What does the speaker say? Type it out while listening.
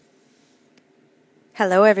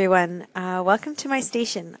Hello, everyone. Welcome to my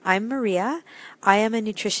station. I'm Maria. I am a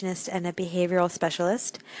nutritionist and a behavioral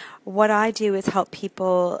specialist. What I do is help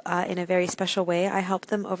people in a very special way. I help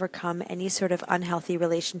them overcome any sort of unhealthy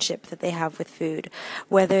relationship that they have with food,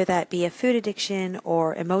 whether that be a food addiction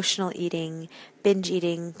or emotional eating, binge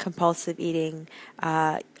eating, compulsive eating,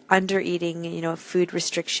 under eating, food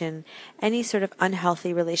restriction, any sort of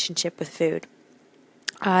unhealthy relationship with food.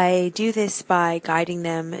 I do this by guiding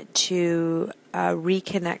them to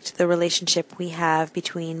reconnect the relationship we have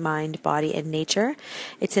between mind, body, and nature.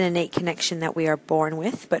 It's an innate connection that we are born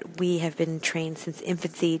with, but we have been trained since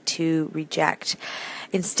infancy to reject.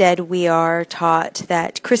 Instead, we are taught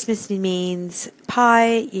that Christmas means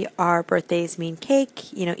pie, our birthdays mean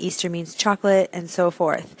cake, Easter means chocolate, and so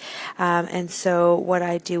forth. And so what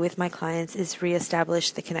I do with my clients is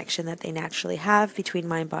reestablish the connection that they naturally have between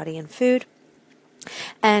mind, body, and food.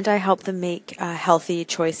 And I help them make healthy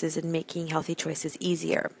choices and making healthy choices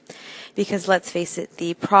easier. Because let's face it,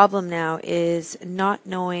 the problem now is not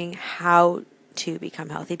knowing how to become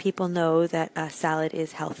healthy. People know that a salad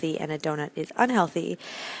is healthy and a donut is unhealthy,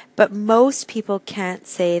 but most people can't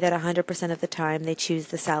say that 100% of the time they choose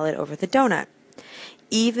the salad over the donut.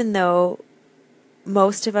 Even though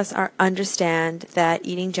most of us understand that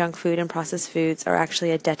eating junk food and processed foods are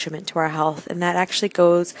actually a detriment to our health, and that actually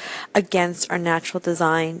goes against our natural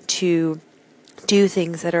design to do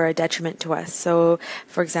things that are a detriment to us. So,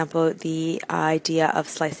 for example, the idea of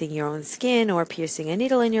slicing your own skin or piercing a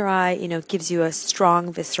needle in your eye, gives you a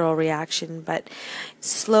strong visceral reaction, but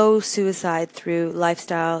slow suicide through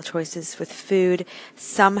lifestyle choices with food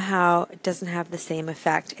somehow doesn't have the same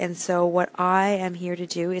effect. And so what I am here to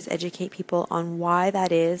do is educate people on why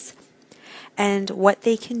that is and what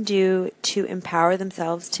they can do to empower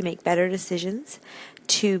themselves to make better decisions,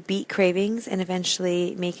 to beat cravings, and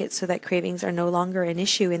eventually make it so that cravings are no longer an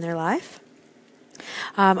issue in their life.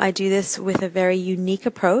 I do this with a very unique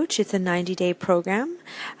approach. It's a 90-day program.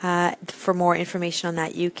 For more information on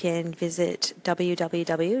that, you can visit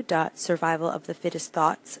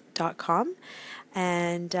www.survivalofthefittestthoughts.com.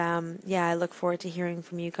 And I look forward to hearing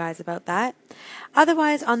from you guys about that.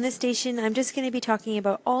 Otherwise, on this station, I'm just going to be talking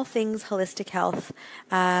about all things holistic health,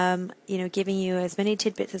 giving you as many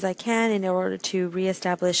tidbits as I can in order to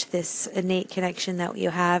reestablish this innate connection that you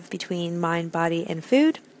have between mind, body, and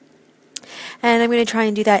food. And I'm going to try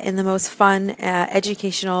and do that in the most fun,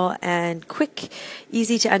 educational, and quick,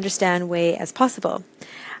 easy to understand way as possible.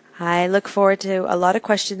 I look forward to a lot of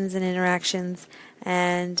questions and interactions,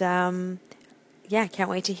 and can't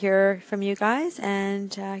wait to hear from you guys,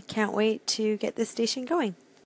 and can't wait to get this station going.